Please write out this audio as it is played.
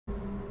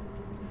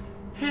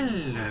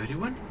Hello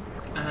everyone,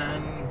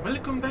 and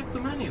welcome back to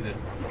Maneater.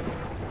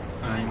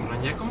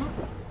 I'm Giacomo,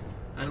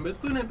 and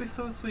between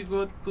episodes we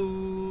go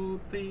to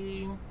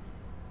the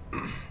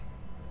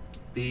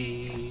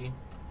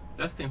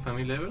last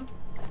infamy level,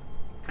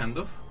 kind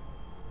of.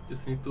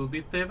 Just need to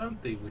beat the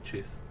Avante, which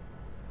is,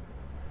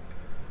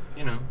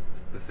 you know,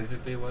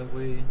 specifically what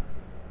the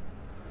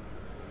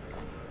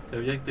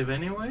objective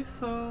anyway,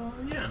 so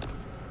yeah.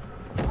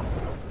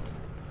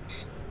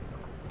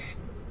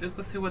 Let's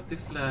go see what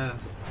this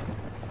last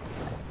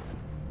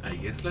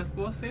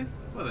boss is?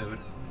 Whatever.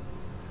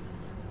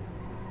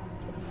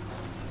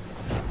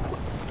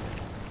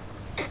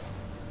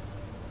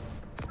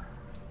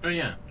 Oh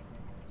yeah,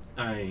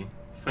 I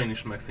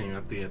finished maxing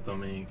out the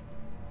atomic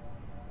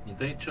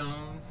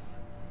mutations.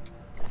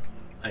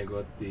 I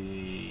got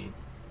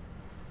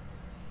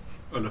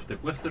all of the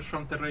questers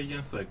from the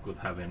region, so I could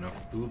have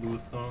enough to do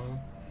so.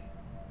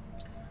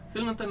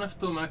 Still not enough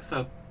to max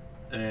out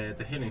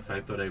the healing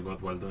factor I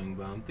got while doing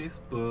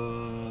bounties,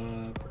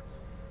 but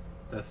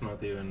that's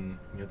not even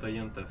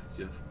mutagen, that's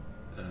just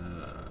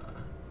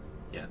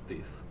yeah,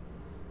 this.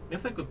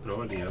 Guess I could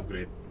probably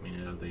upgrade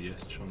mineral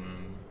digestion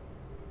and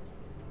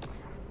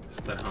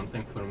start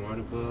hunting for more,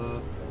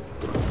 but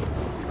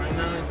right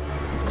now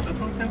it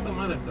doesn't seem to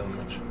matter that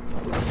much.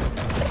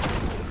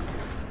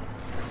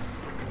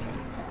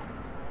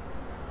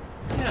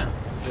 Yeah,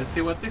 let's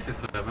see what this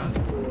is all about.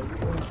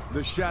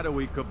 The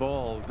shadowy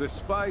cabal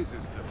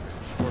despises the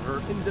fish for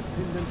her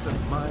independence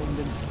of mind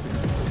and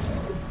spirit.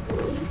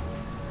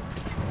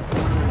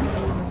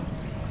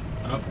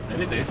 Oh,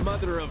 there it is.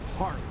 Mother of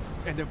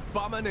harlots and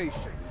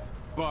abominations,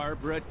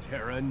 Barbara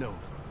Terra Nova.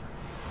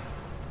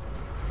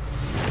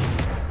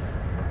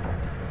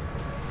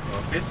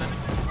 Okay then.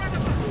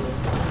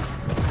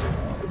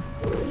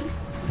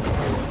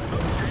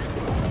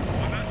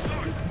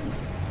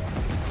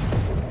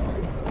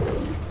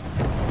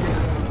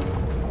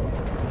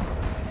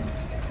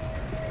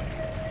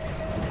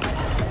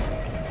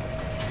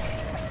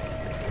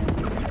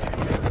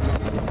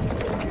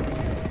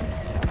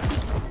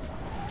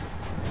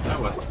 That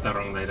was the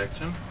wrong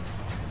direction.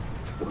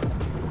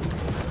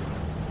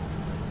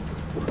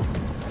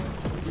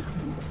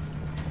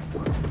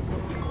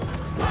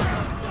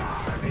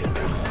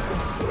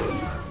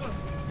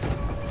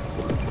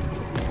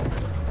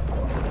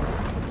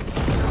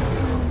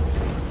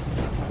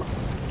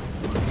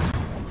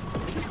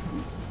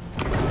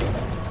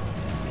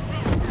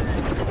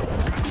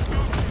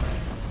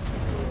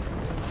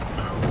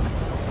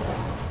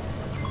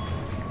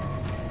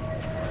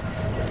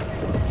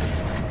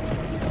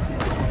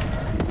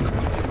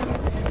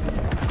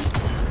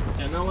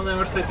 I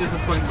never said this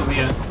was going to be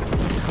a...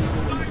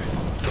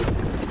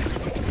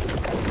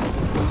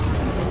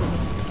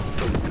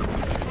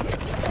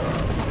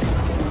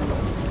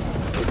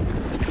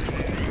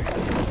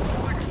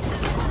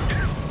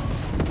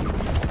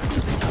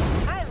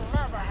 I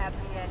love a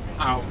happy ending.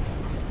 Ow.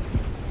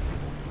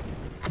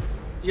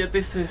 Yeah,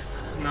 this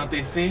is not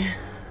easy.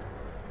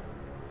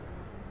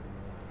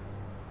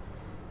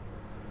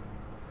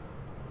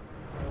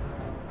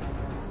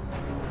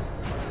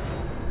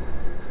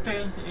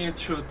 Still, it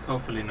should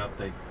hopefully not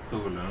take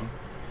too long.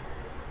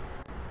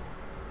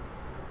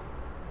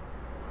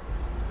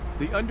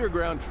 The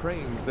underground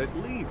trains that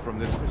leave from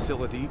this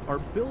facility are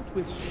built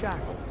with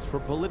shackles for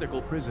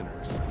political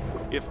prisoners.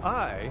 If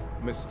I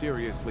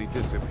mysteriously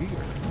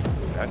disappear,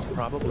 that's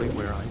probably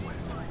where I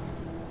went.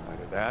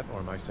 Either that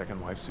or my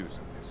second wife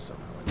Susan is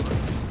somehow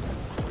involved.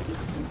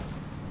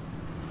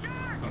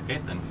 Okay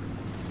then.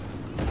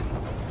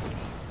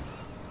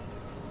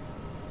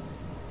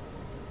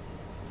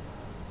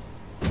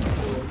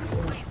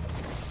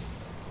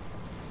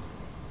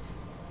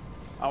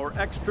 Our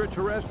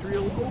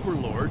extraterrestrial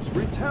overlords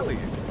retaliate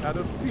out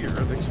of fear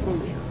of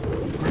exposure.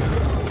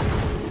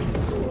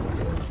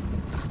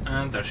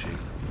 And there she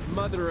is.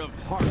 Mother of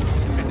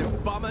harlots and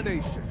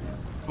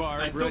abominations,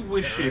 Barbara I do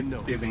wish Terra it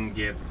Nova. didn't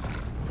get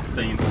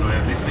the intro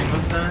every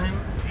single time.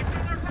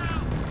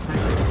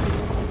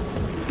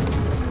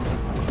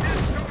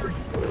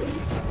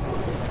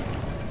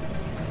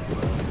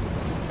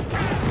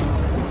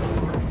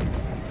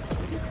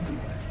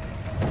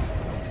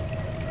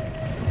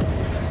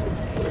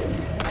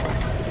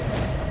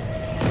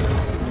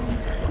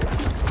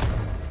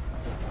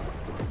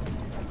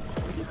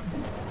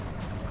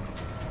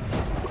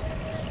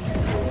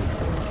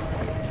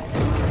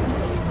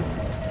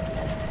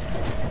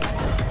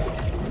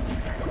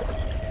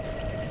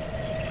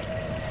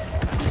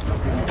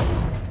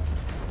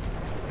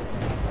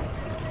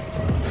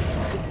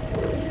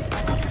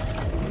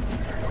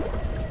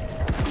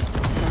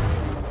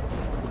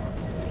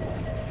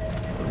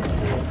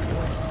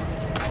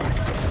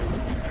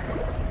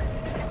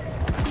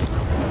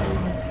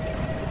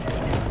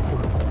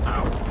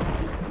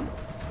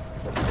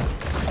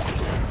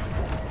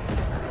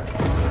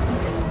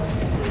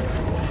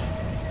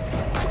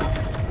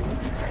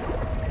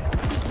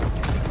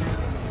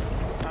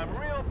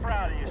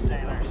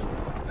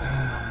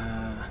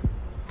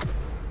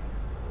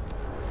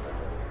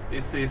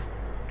 This is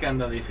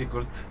kinda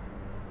difficult.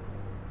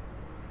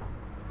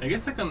 I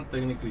guess I can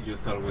technically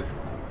just always,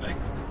 like,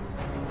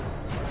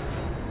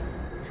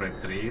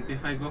 retreat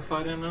if I go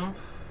far enough.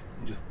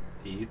 Just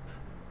eat.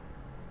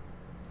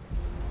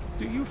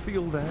 Do you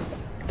feel that?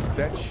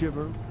 That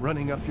shiver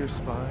running up your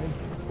spine?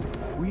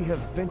 We have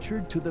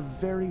ventured to the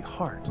very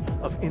heart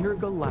of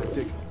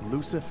intergalactic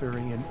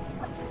Luciferian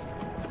evil.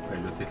 Wait,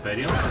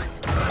 Luciferian?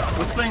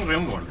 Who's playing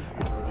RimWorld?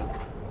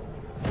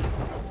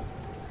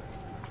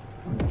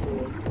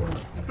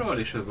 I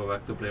probably should go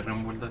back to play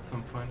RimWorld at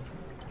some point.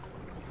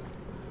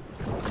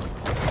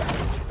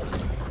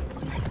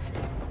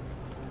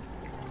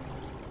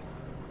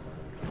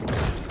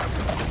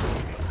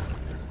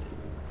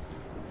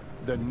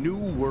 The New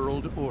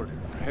World Order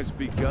has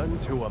begun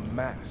to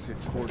amass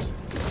its forces.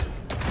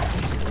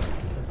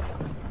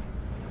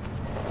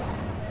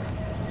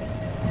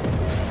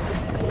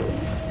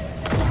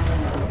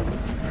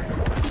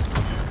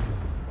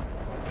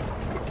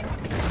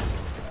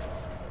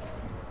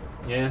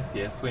 Yes,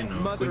 yes, we know.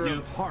 Mother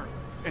of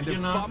harlots and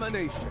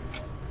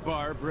abominations,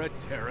 Barbara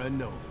Terra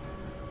Nova.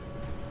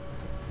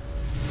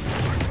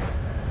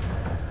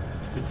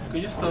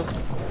 Could you stop?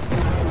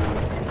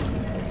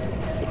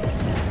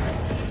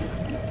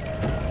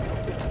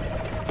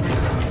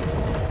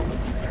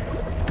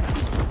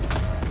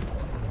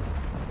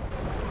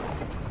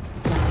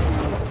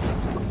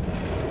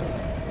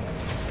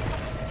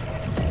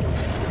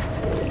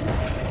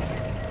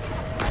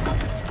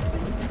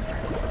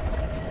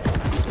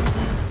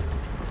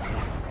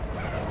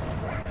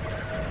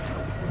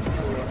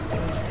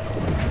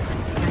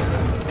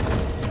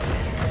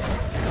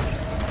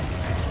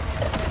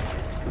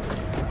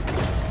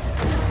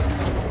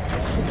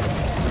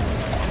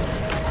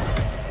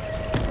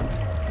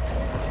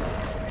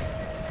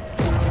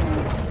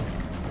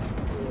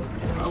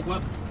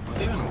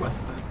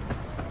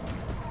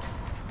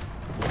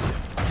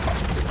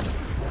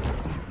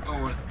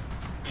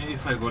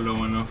 If I go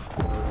low enough,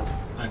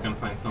 I can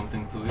find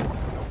something to it.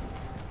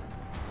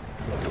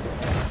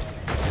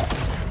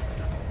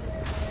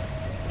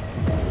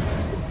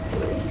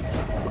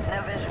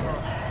 No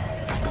visual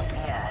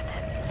yet.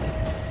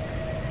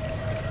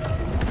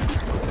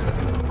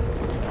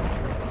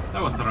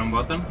 That was the wrong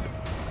button.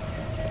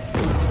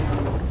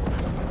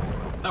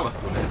 That was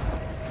too late.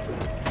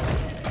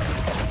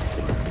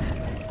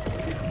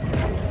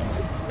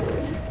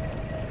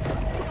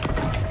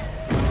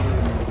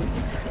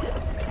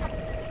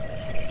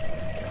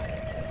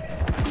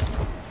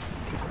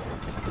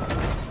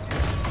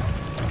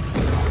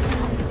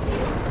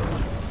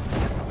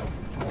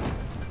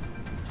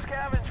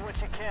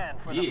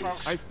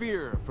 I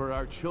fear for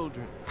our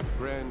children,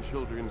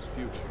 grandchildren's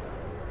future.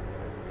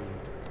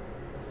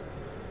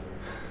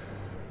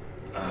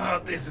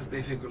 This is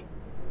difficult.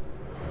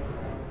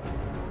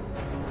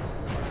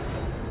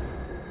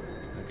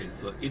 Okay,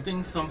 so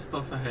eating some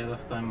stuff ahead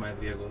of time might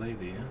be a good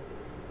idea.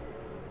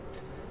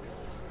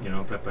 You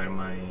know, prepare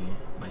my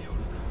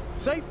ult.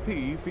 Site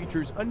P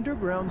features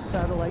underground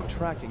satellite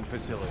tracking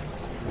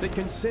facilities that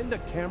can send a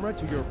camera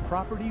to your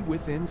property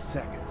within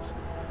seconds.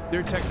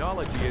 Their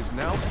technology is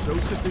now so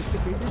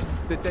sophisticated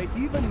that they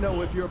even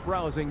know if you're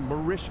browsing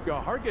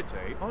Mariska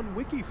Hargitay on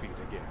Wikifeed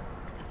again.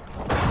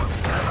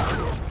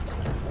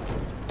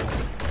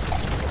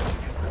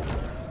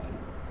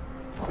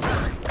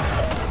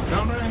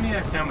 Don't really need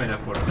a camera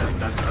for that.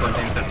 That's called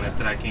internet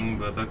tracking,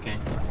 but okay.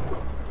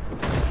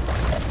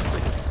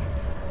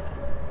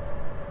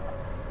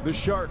 The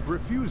shark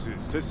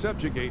refuses to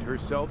subjugate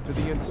herself to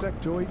the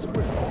insectoid's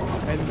will,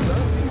 and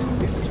thus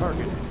is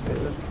targeted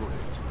as a threat.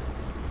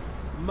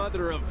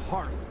 Mother of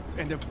harlots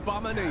and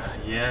abominations.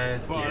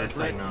 Yes, yes,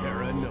 I know.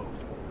 Terra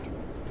Nova.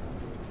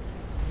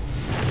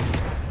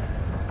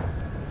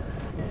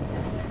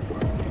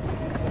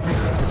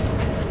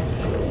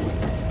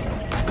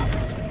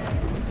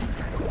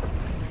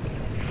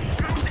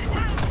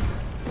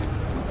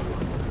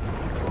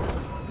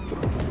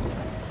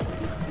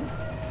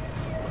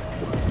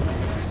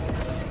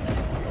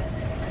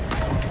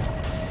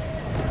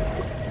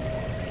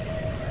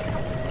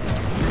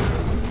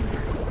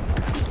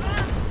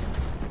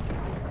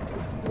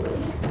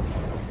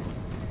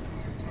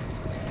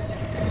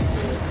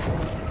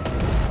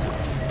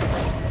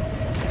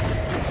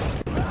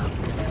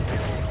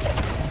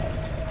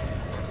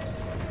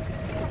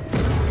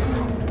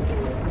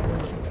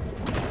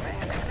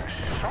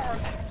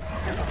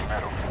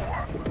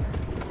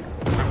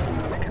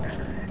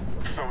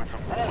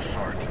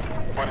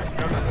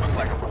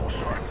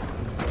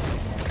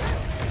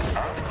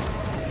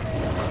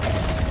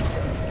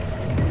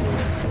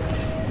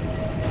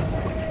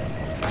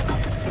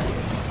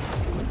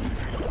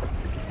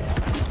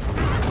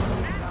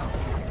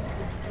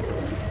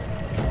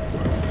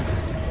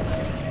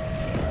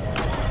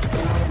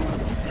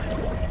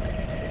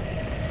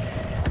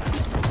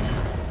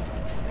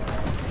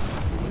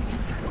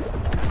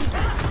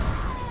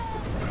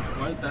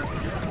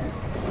 That's a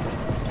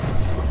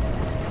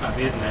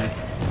bit less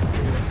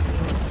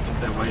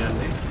the way at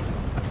least.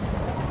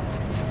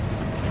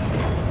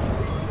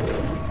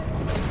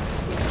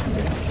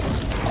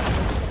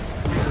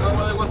 Oh,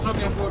 what I was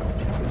looking for.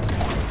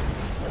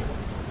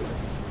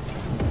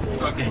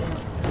 Okay.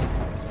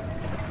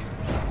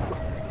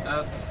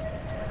 That's...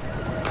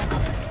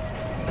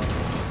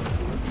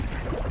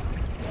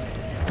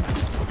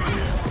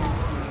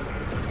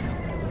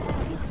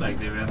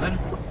 slightly better.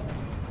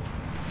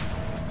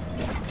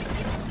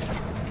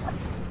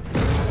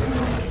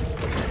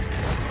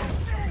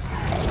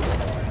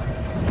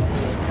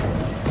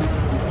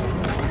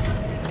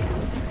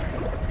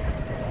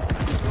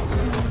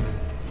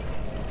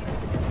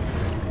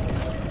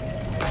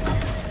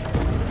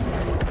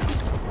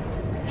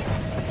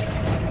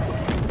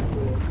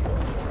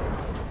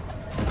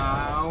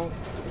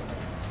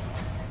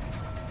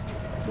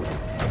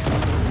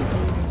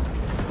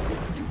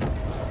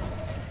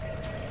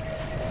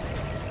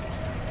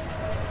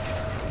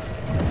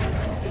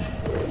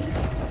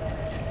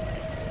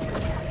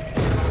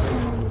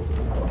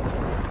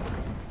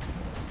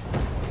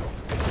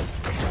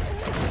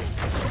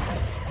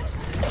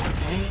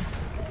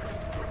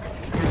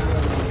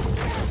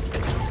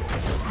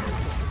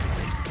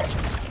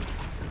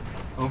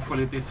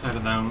 Hopefully this far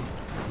down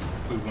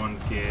we won't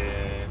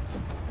get...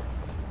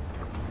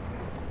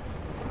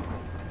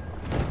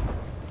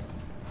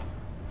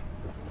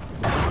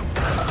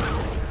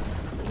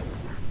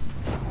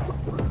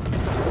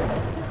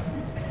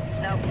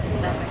 Nope,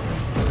 nothing.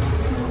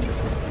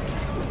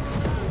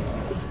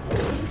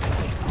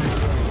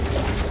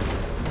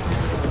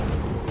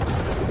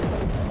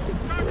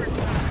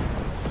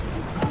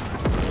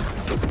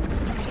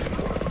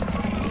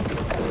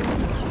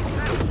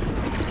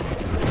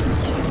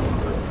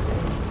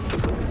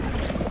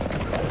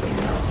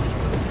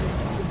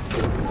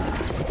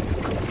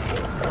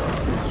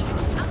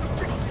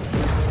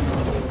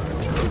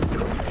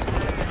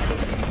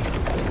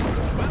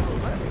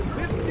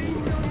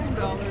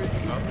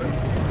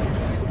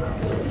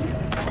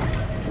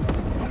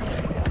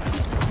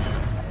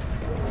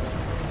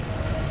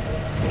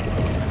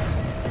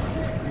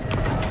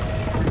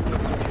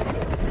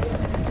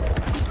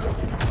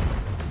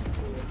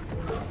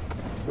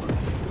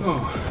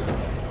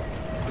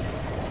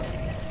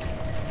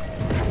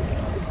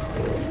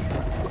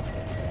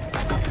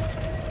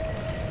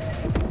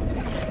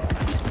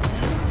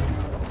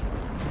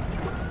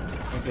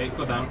 Okay,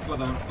 go down, go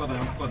down, go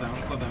down, go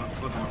down, go down,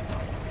 go down.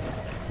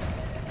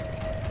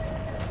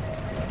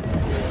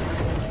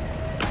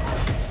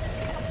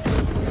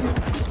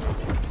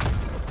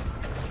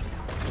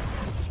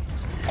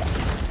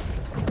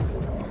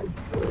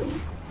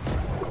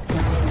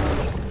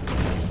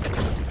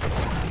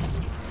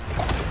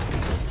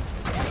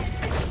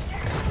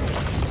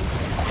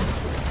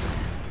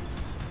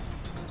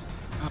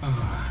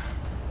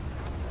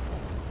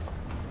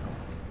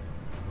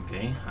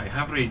 Okay, I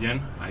have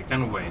regen, I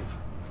can wait.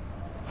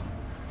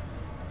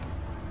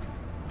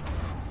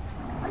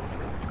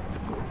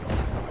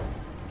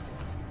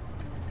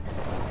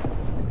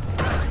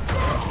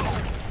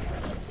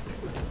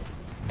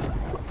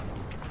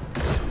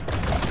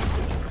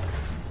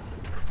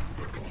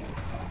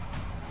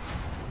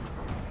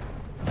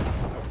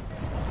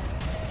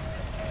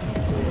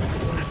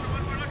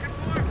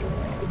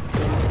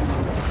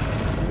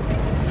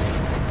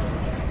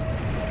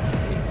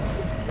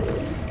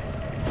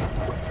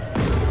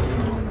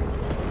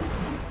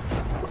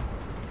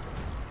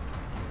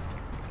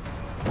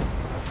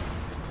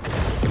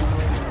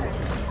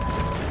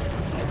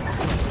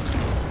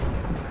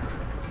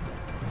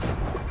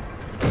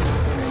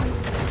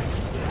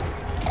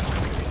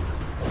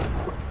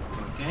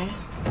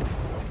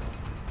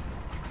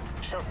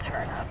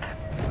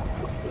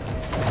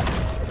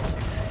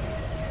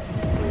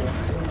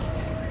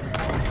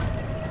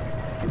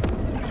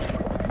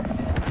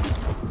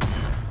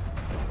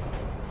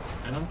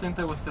 I think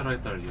that was the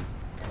right target.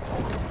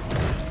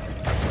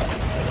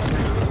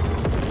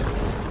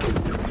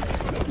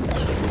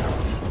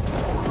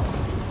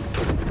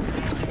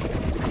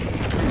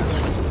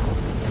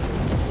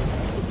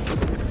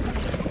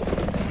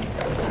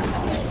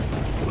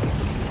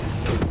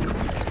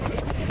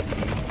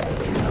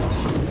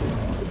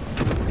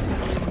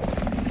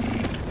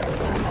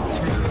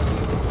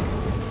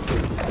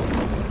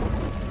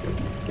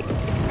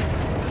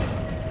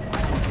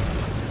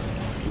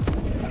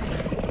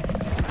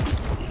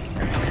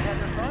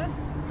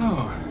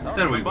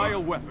 There we go. The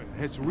bioweapon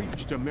has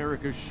reached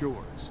America's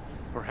shores,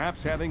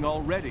 perhaps having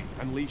already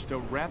unleashed a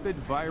rapid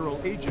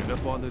viral agent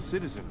upon the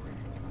citizenry.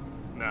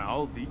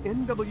 Now, the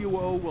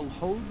NWO will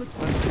hold the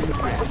country in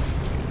advance,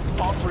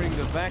 offering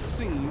the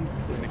vaccine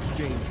in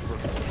exchange for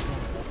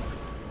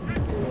peace.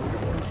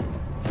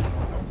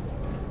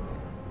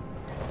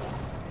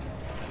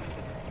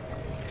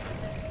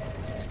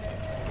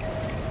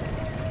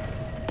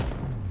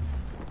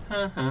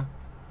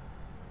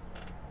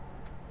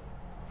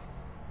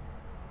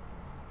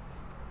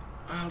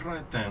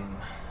 Alright then,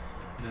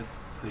 let's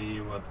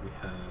see what we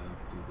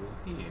have to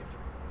do here.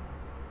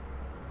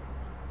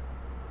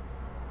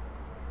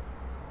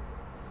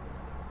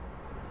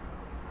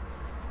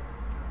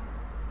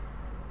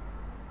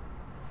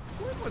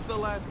 When was the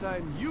last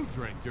time you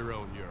drank your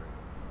own urine?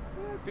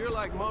 If you're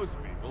like most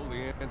people,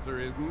 the answer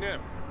is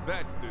never.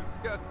 That's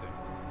disgusting.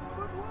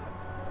 But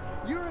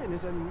what? Urine weapon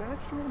is a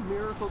natural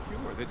miracle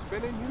cure that's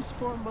been in use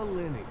for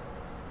millennia.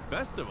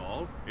 Best of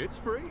all, it's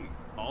free,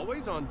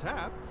 always on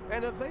tap,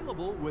 and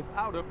available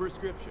without a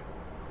prescription.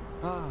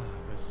 Ah,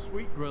 the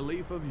sweet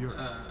relief of Europe.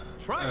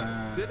 Try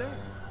it today.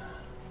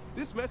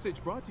 This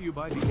message brought to you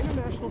by the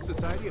International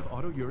Society of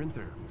Auto Urine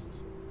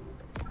Therapists.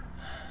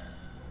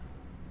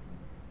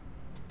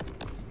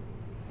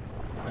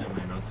 Am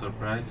I not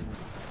surprised?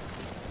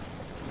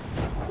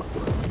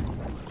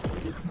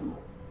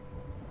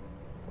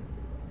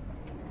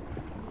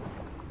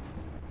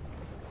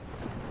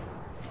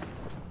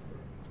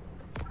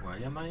 Why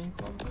am I in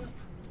combat?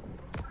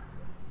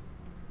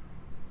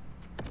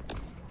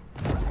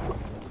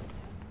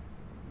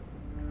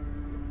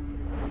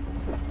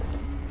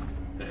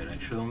 There, I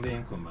shouldn't be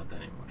in combat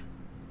anymore.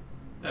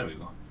 There we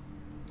go.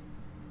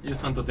 I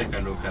just want to take a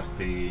look at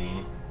the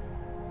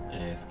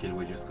skill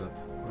we just got.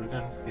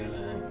 Organ, skill,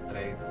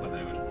 trait,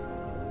 whatever.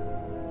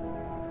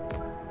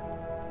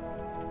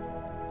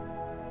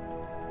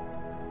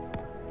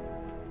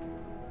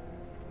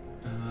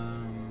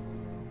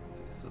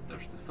 So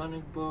there's the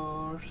Sonic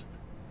Burst,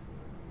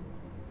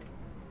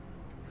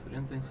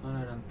 Disorienting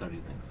Sonar, and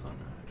Targeting Sonar.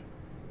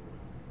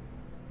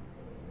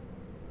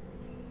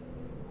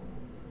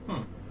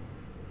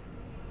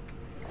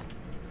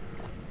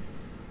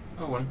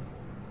 Oh well.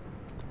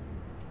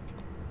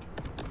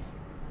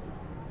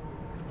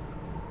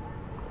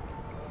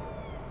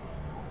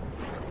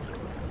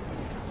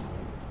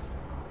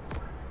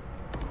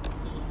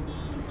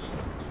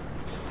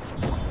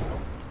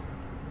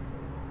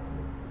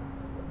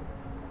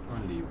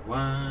 Only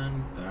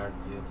one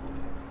target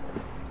left.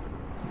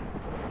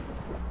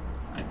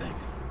 I think.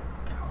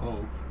 I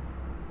hope.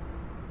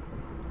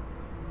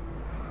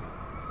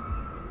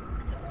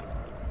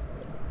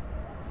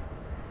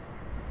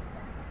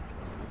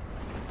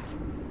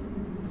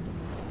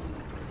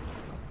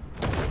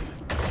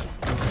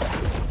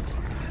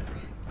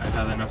 I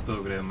had enough to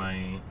upgrade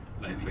my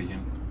life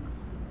regen.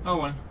 Oh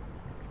well.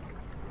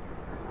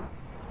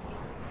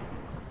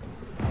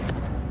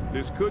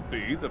 This could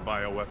be the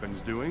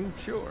bioweapon's doing,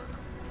 sure.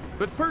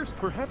 But first,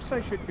 perhaps I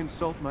should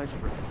consult my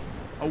friend,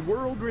 a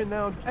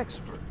world-renowned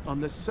expert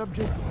on the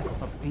subject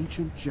of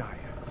ancient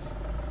giants.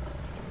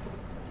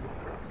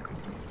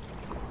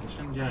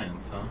 Ancient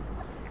giants, huh?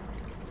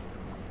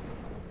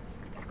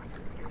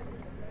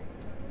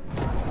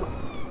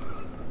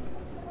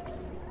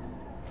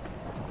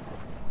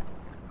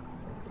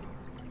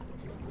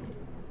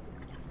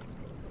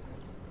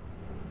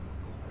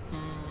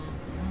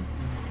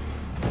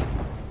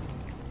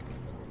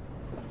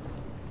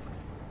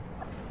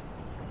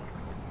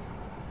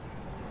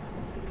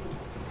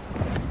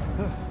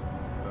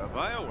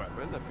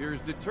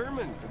 Appears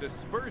determined to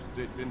disperse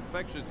its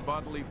infectious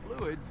bodily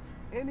fluids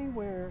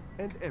anywhere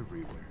and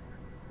everywhere.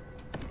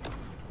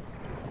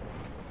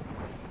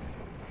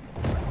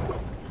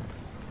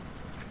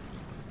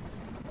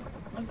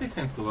 Well, this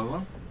seems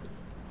doable.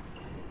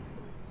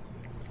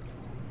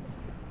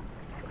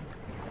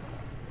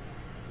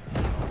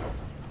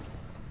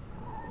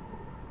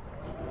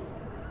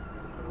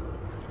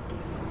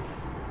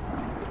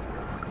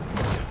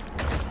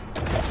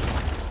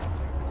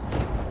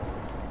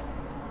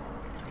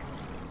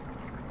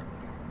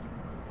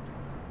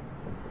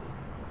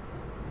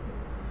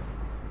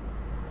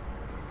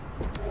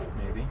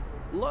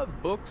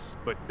 Love books,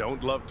 but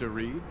don't love to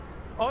read?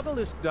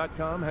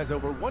 Autolist.com has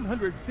over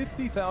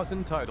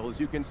 150,000 titles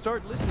you can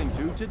start listening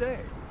to today.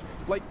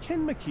 Like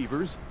Ken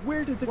McKeever's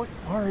Where Did the... What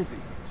are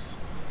these?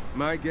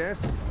 My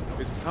guess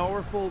is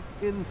powerful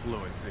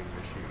influencing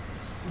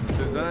machines,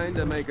 designed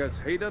to make us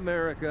hate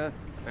America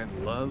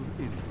and love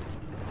India.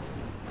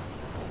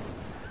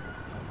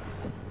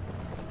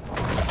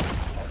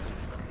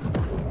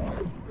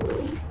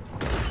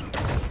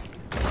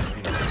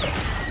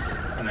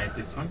 Can I hit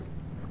this one?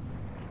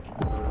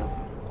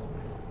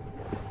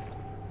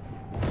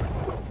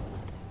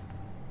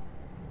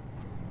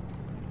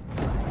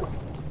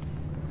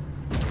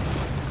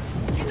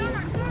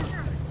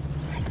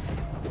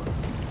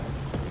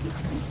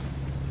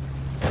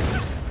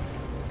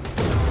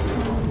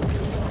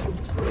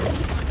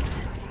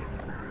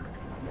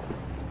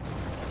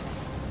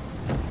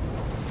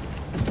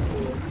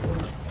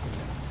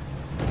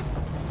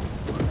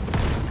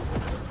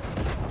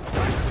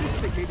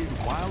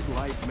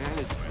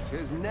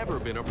 Has never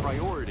been a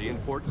priority in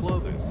Port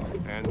Clovis,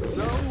 and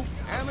so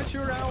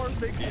amateur hour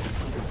begins.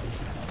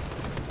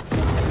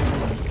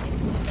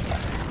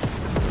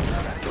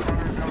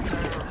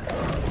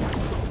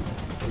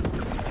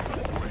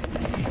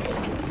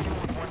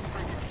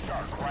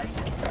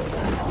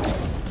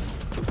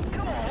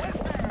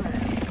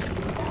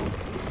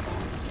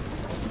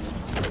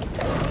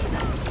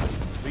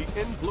 The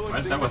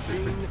influencing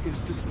machine is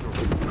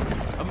destroyed.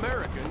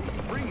 Americans,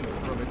 freed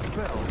from its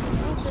spell,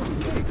 also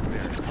saved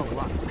their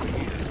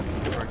philosophy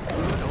for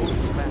good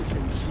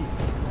old-fashioned sheep.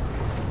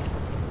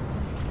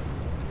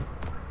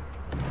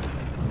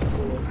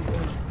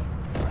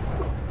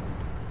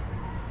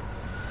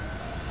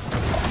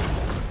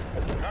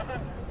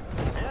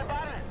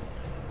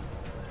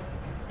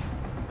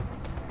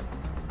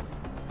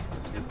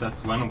 Guess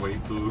that's one way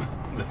to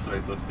destroy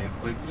those things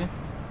quickly.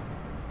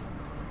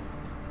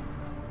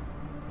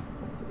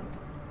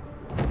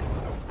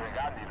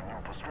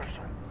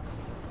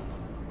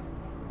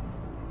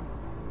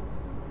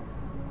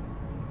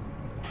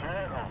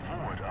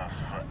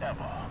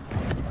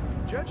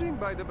 Judging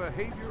by the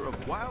behavior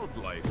of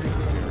wildlife in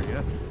this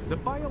area, the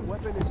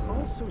bioweapon is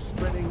also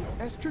spreading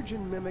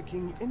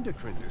estrogen-mimicking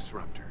endocrine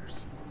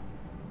disruptors.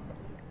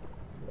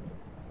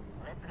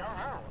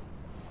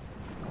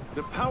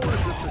 The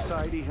powers of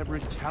society have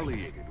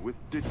retaliated with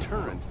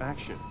deterrent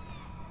action,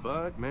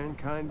 but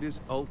mankind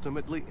is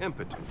ultimately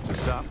impotent to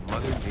stop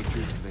Mother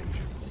Nature's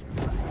vengeance.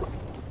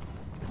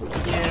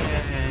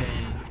 Yay!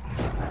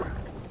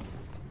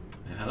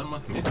 I had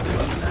almost missed it,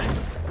 but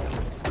nice.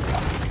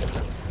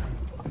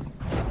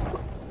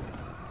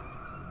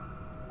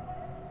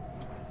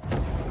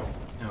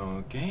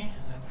 Okay,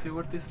 let's see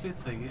where this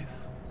leads, I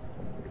guess.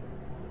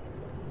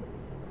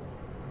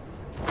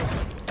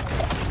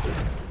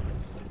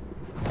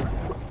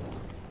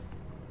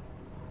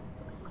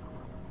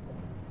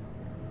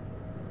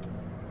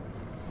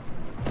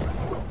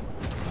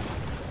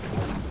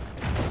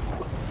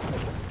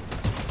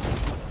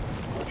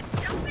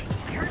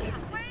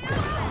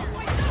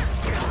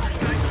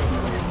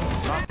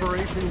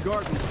 Operation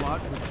Garden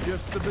Plot was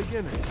just the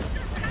beginning.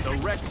 The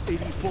Rex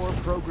 84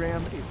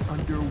 program is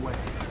underway.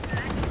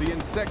 The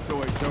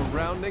insectoids are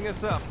rounding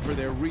us up for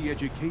their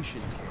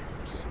re-education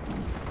camps.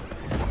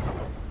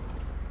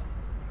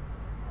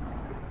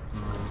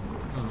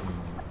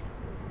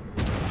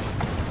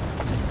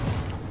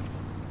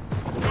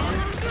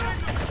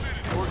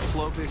 Fort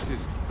Clovis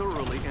is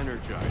thoroughly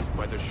energized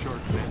by the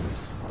shark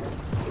menace.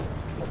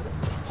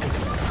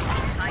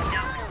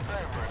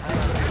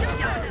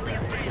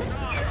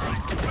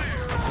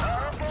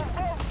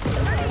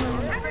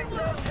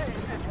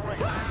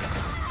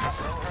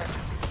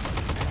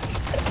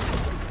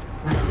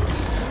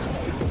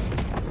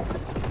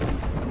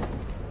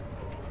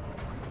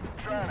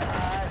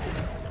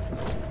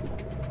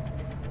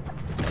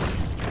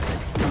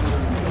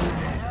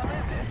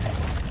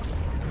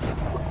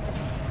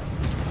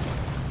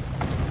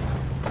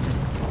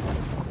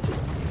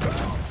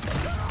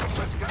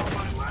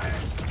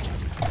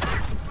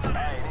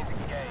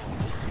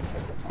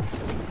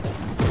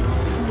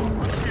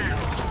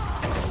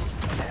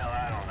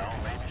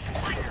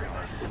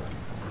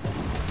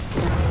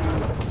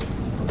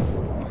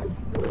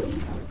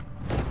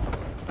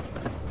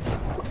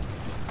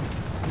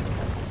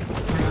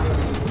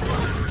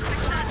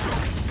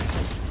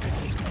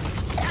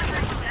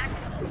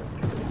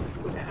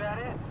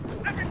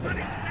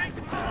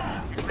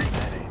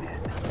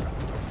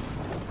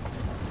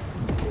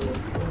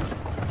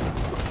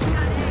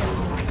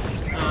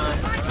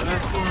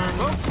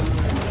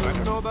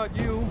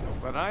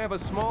 But I have a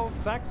small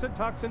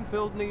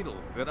saxitoxin-filled needle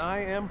that I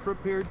am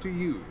prepared to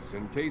use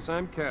in case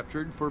I'm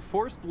captured for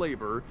forced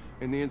labor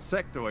in the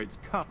insectoids'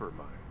 copper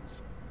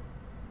mines.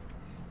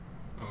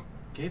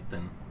 Okay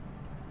then.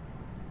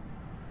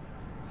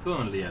 So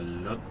only a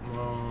lot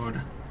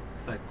more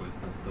side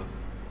quests and stuff.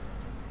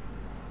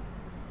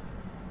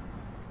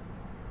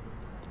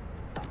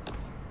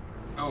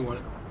 Oh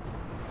well.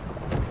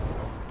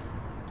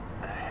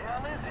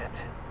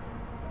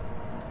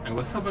 I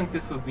was hoping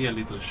this would be a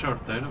little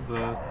shorter,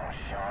 but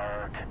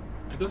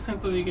I do seem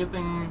to be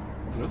getting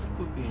close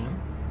to the end.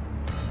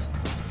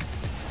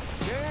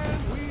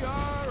 And we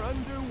are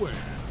underway.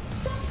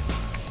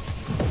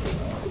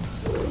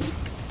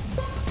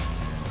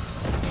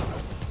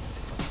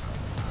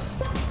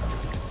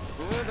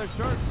 The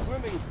shark's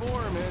swimming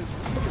form has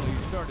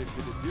really started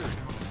to deteriorate.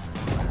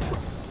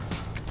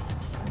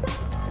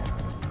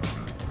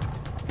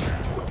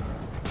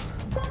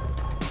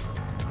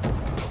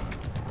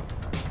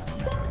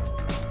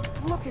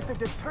 Look at the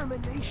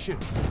determination.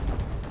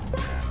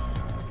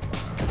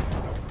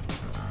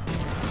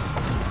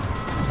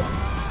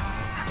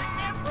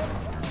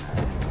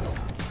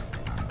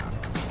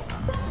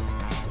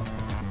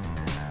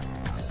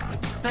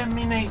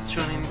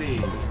 Determination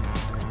indeed.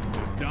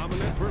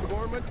 Dominant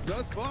performance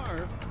thus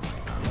far.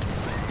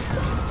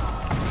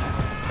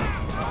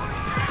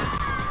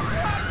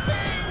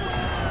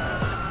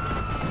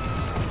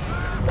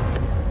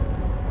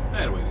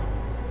 There we go.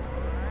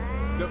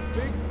 The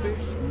big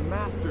fish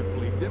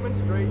masterfully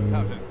demonstrates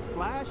how to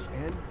splash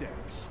and dash.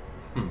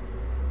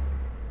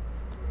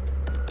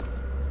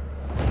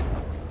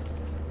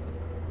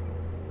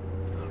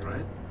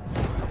 Alright,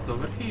 what's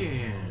over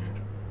here?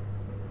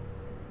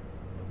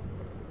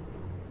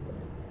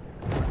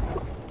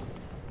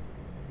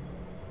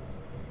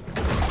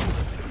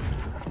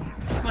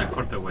 Snack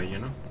for the way, you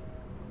know?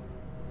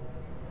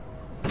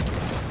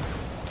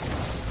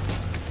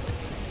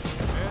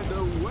 And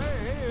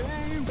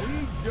away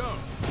we go.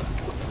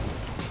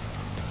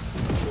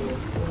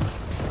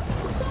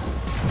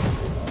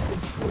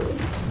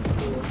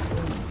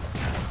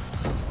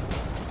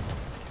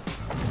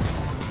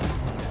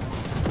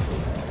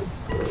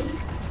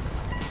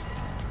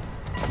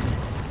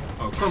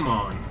 Oh, come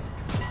on.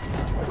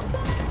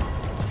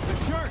 The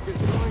shark is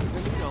going to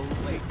need a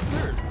late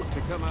surge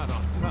to come out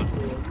on top.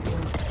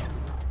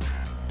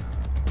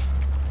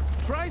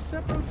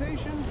 Tricep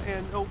rotations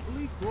and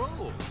oblique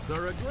rolls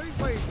are a great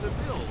way to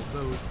build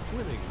those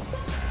swimming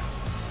muscles.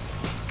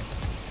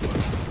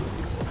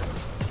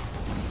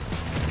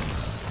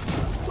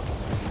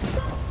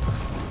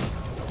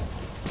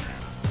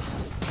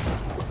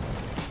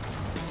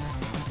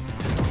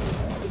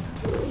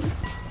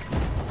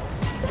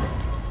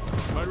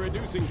 By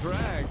reducing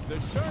drag, the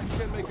shark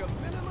can make a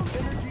minimum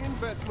energy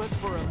investment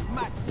for a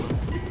maximum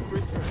speed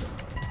return.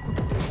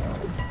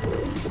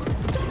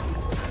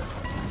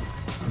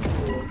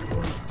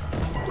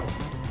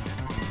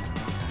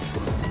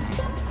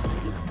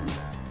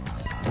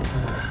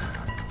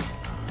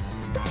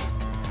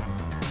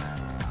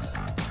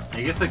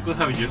 I guess I could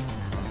have just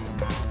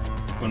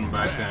gone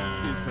back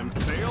Is some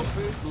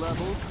sailfish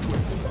level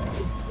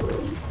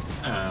swimming.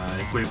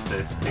 equip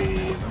the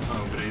speed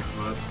upgrade,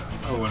 but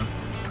oh well.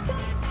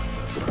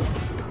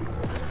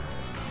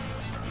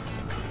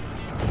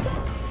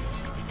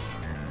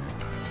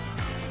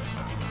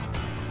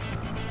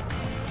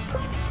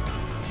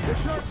 The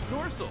shark's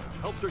dorsal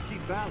helps her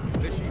keep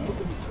balance as she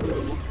moves through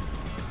the water.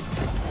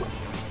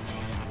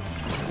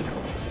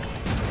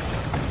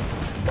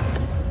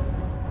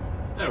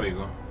 There we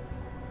go.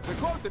 To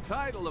quote the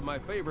title of my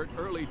favorite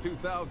early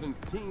 2000s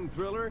teen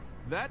thriller,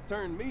 that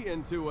turned me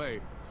into a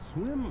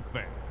swim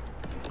fan.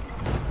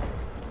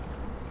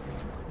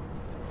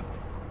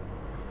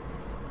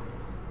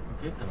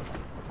 Okay, then.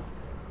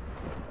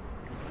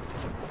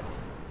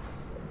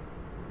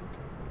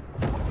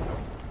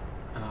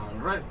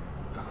 Alright,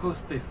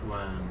 who's this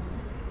one?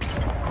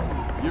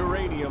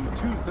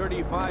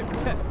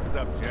 Uranium-235 test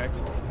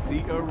subject,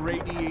 the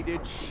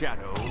irradiated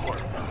shadow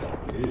worker.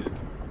 Ew.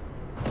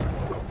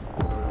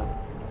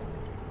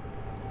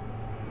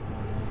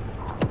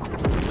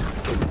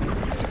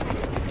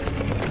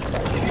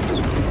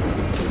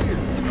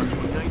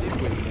 United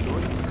with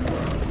North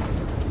Korea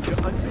to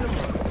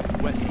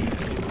uncover West.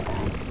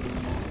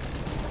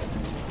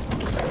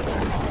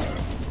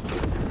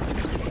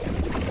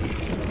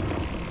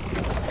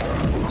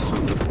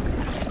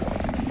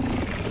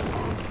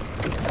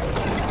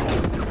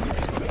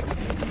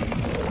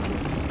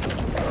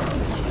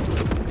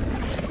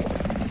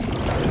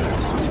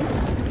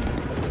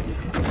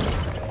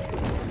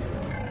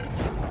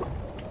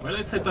 Well,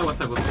 let's say that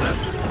was a good start.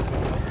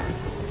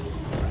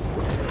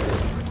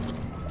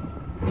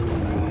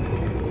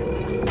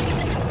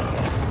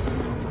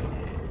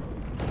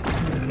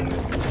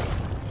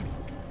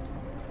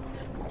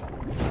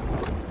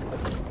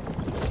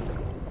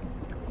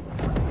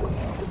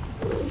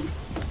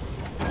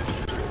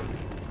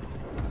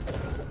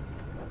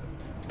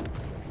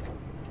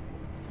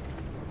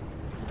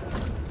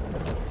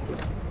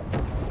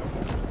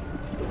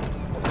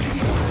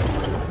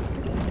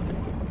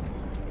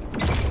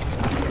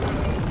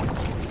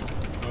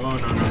 Oh, no,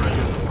 no, no.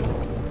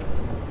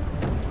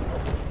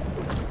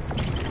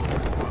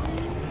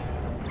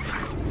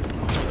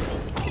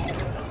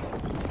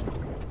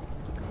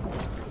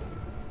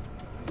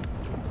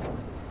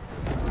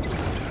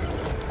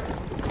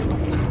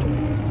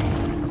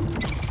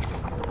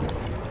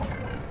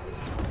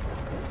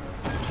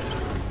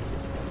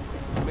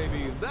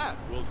 Maybe that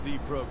will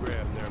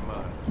deprogram their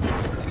mind.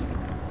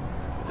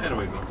 There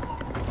we go.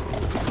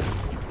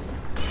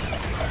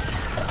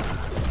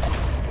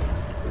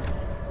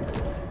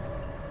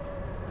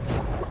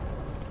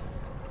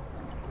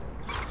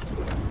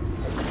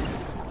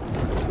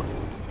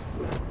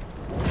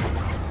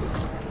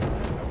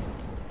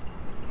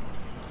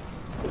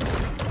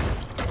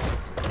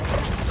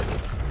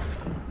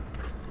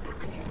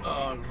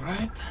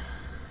 Alright.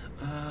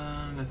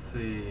 Let's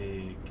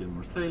see. Kill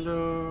more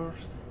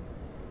sailors.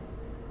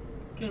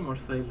 Kill more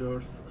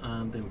sailors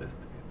and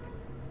investigate.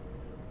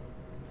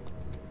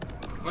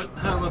 Well,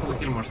 how about we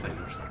kill more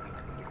sailors?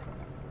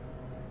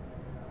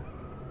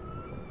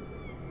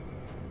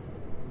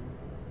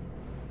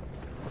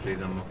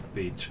 Freedom of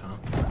beach, huh?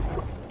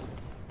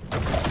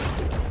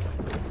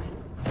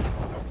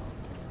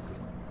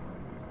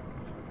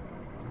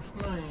 Where's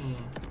my...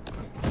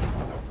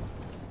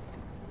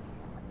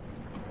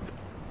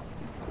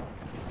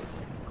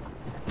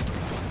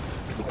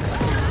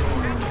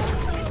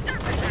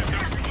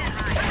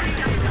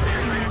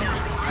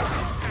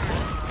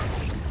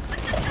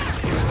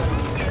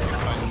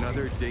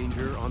 Another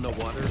danger on the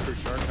water for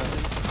shark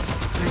hunting?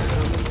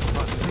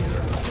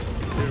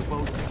 Their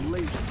boats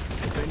laden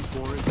with bench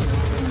warrants and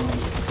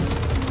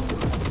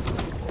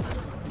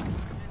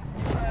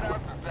Right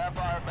out the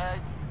Sapphire Bay.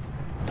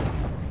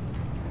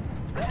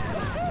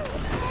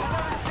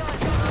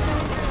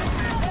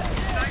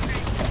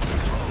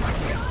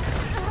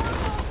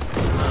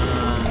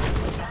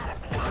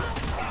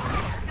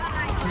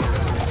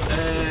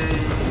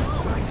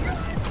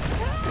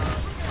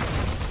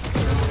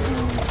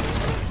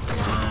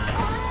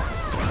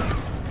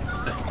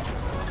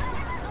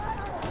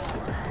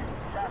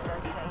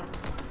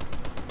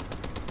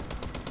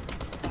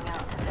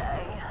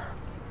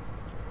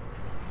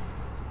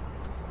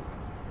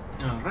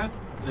 Alright,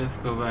 let's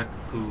go back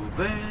to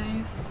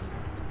base.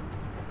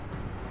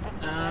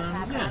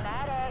 Yeah.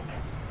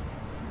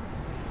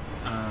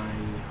 I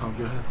hope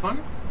you'll have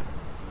fun.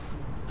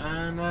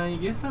 And I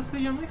guess I'll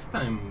see you next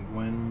time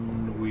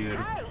when we're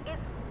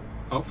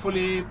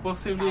hopefully,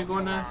 possibly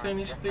gonna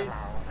finish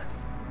this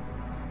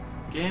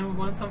game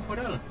once and for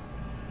all.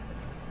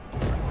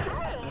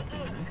 That'd be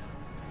nice.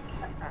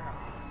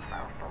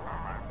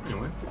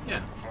 Anyway,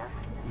 yeah.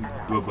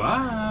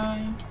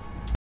 Bye-bye!